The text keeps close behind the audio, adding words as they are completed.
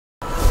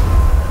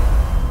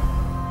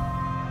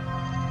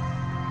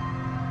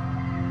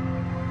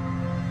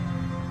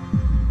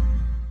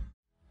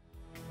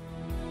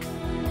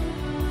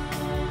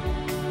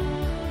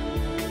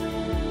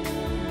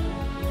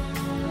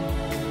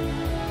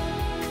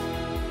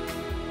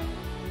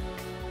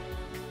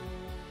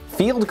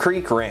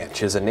Fieldcreek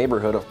Ranch is a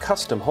neighborhood of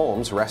custom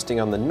homes resting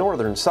on the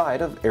northern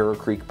side of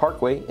Arrowcreek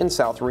Parkway in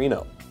South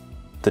Reno.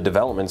 The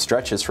development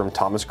stretches from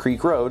Thomas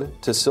Creek Road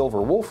to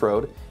Silver Wolf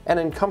Road and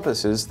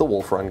encompasses the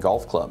Wolf Run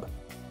Golf Club.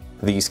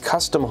 These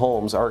custom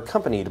homes are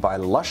accompanied by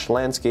lush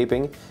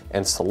landscaping,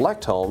 and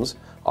select homes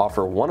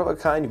offer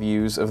one-of-a-kind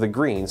views of the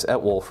greens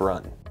at Wolf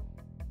Run.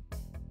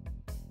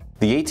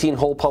 The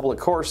 18-hole public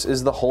course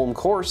is the home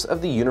course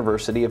of the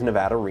University of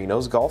Nevada,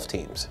 Reno's golf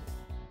teams.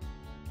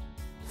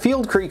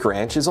 Fieldcreek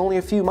Ranch is only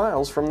a few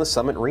miles from the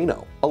Summit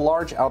Reno, a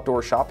large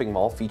outdoor shopping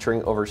mall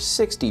featuring over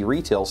 60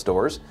 retail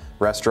stores,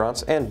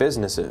 restaurants, and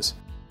businesses.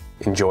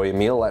 Enjoy a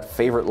meal at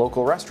favorite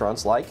local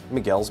restaurants like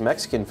Miguel's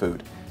Mexican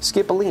Food,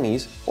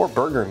 Skipolini's, or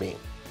Burger Me.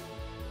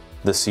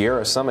 The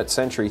Sierra Summit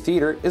Century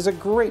Theater is a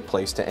great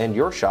place to end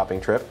your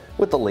shopping trip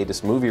with the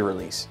latest movie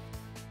release.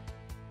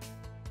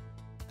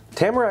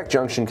 Tamarack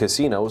Junction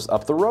Casino is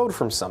up the road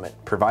from Summit,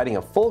 providing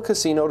a full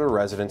casino to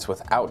residents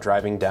without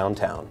driving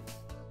downtown.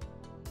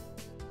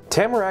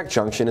 Tamarack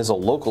Junction is a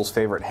local's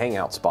favorite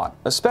hangout spot,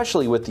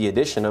 especially with the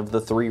addition of the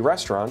 3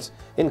 restaurants,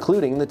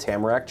 including the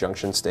Tamarack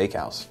Junction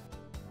Steakhouse.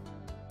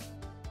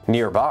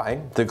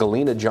 Nearby, the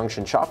Galena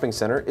Junction Shopping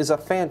Center is a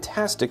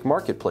fantastic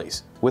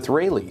marketplace with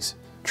Rayleigh's,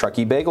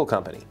 Truckee Bagel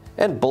Company,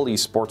 and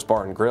Bully's Sports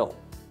Bar and Grill.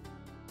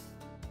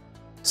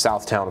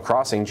 Southtown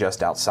Crossing,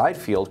 just outside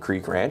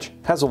Fieldcreek Ranch,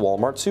 has a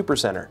Walmart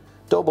Supercenter,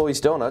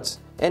 Doughboy's Donuts,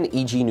 and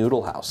E.G.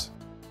 Noodle House.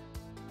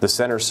 The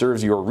center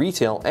serves your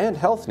retail and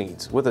health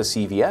needs with a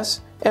CVS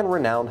and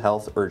Renown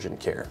Health Urgent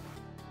Care.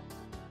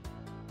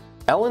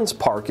 Ellen's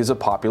Park is a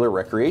popular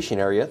recreation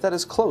area that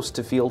is close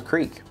to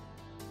Fieldcreek.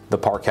 The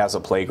park has a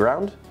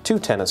playground, 2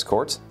 tennis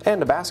courts,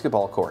 and a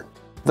basketball court.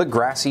 The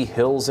grassy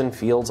hills and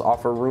fields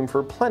offer room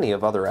for plenty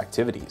of other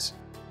activities.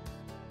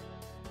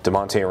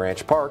 DeMonte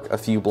Ranch Park, a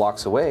few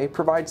blocks away,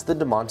 provides the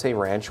DeMonte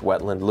Ranch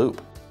Wetland Loop.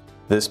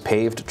 This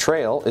paved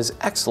trail is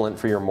excellent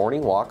for your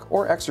morning walk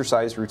or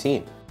exercise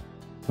routine.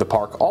 The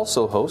park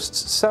also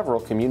hosts several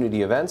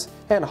community events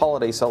and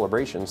holiday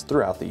celebrations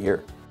throughout the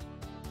year.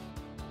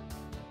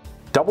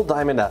 Double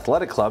Diamond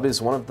Athletic Club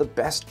is one of the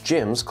best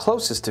gyms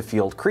closest to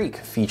Fieldcreek,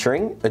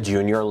 featuring a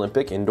Junior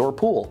Olympic indoor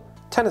pool,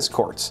 tennis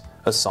courts,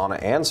 a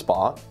sauna and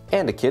spa,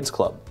 and a kids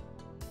club.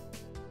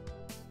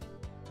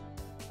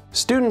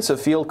 Students of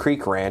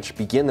Fieldcreek Ranch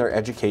begin their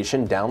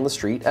education down the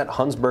street at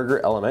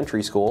Hunsberger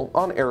Elementary School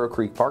on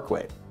Arrowcreek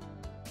Parkway.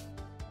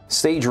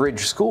 Sage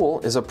Ridge School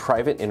is a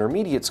private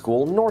intermediate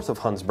school north of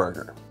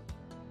Hunsberger.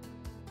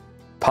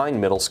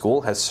 Pine Middle School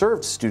has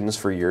served students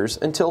for years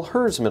until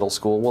Hers Middle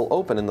School will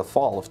open in the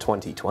fall of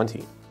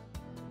 2020.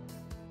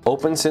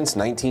 Open since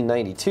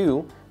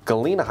 1992,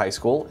 Galena High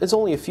School is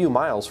only a few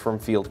miles from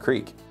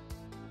Fieldcreek.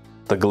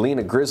 The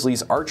Galena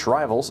Grizzlies' arch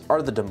rivals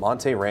are the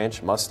DeMonte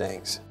Ranch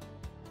Mustangs.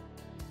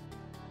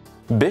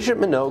 Bishop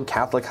Manogue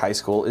Catholic High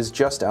School is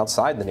just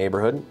outside the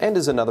neighborhood and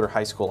is another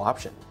high school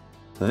option.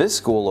 This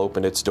school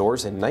opened its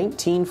doors in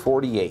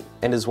 1948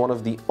 and is one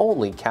of the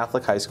only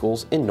Catholic high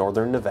schools in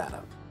northern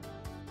Nevada.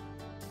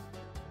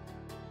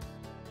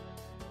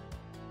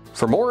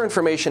 For more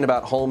information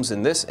about homes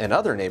in this and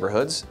other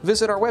neighborhoods,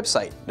 visit our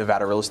website,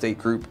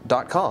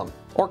 nevadarealestategroup.com,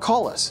 or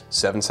call us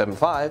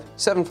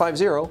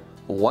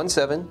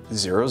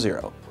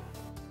 775-750-1700.